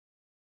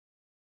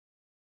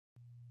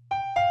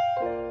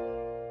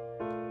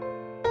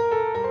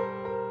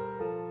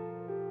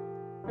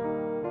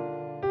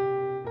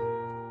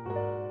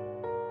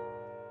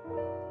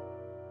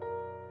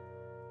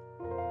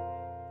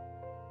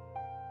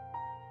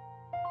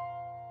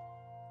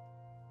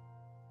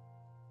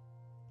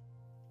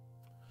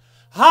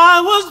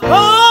I was born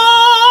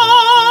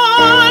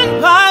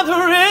by the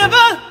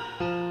river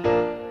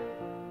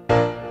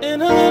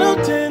in a little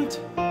tent.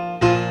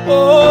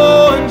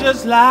 Oh, and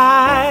just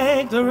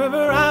like the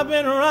river I've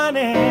been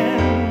running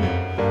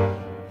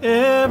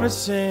ever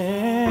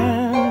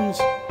since.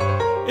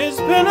 It's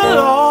been a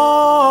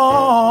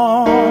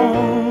long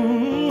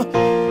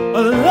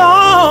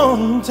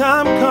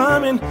time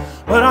coming,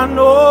 but I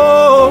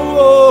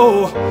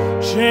know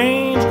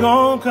change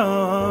gonna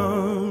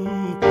come.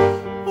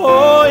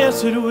 Oh,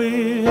 yes it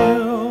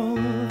will.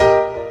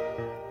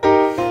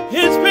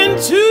 It's been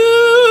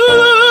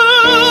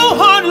too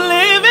hard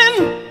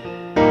living,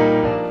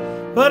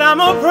 but I'm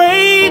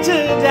afraid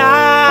to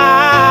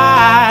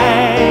die,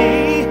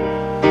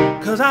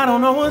 'cause I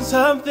don't know what's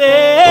up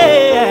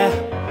there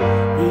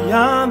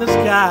beyond the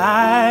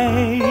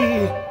sky.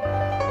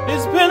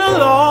 It's been a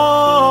long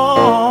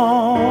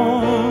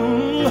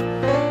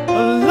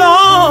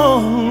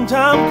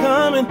time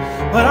coming,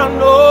 but I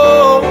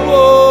know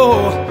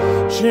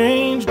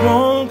change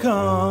gonna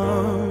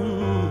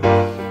come.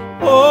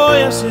 Oh,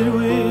 yes it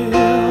will.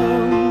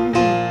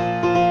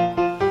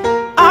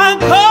 I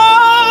go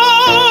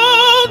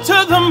to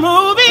the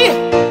movie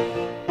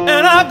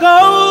and I go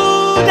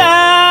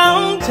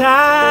downtown,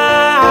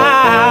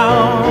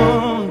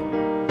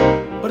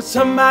 but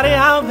somebody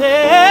out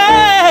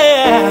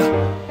there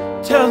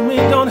tells me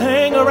don't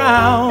hang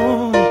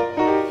around.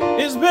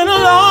 It's been a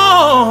long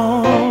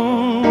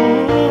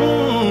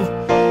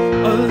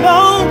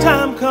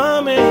time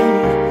coming,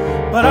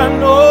 but I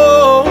know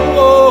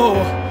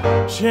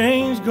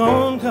change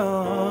gonna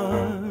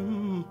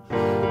come.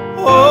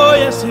 Oh,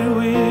 yes it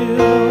will.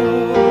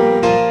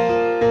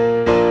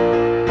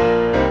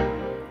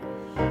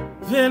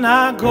 Then I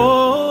go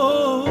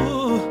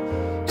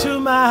to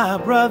my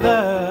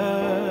brother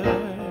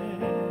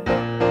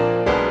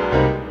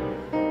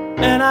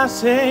and I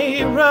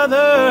say,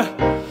 brother,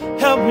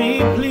 help me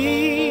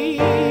please.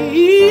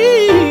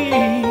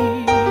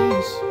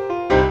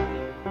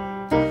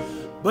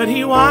 But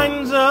he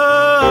winds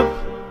up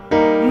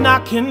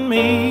knocking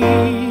me.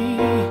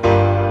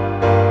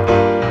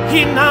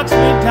 He knocks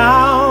me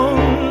down,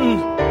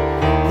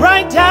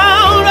 right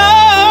down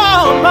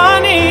on my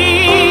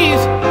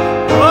knees.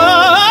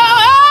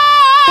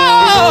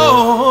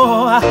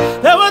 Oh,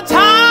 there were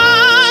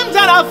times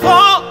that I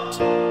thought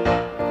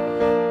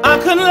I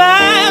couldn't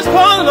last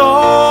for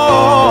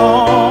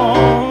long,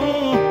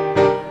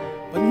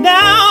 but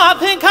now I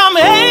think I'm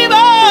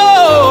able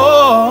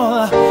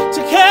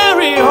to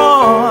carry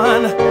on.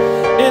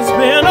 It's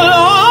been a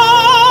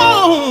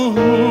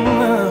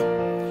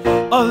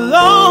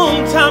long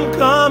time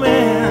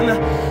coming,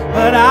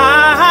 but I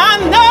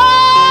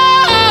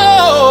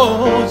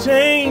know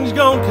change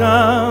gonna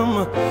come.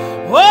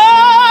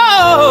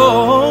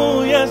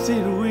 Oh, yes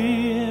it will.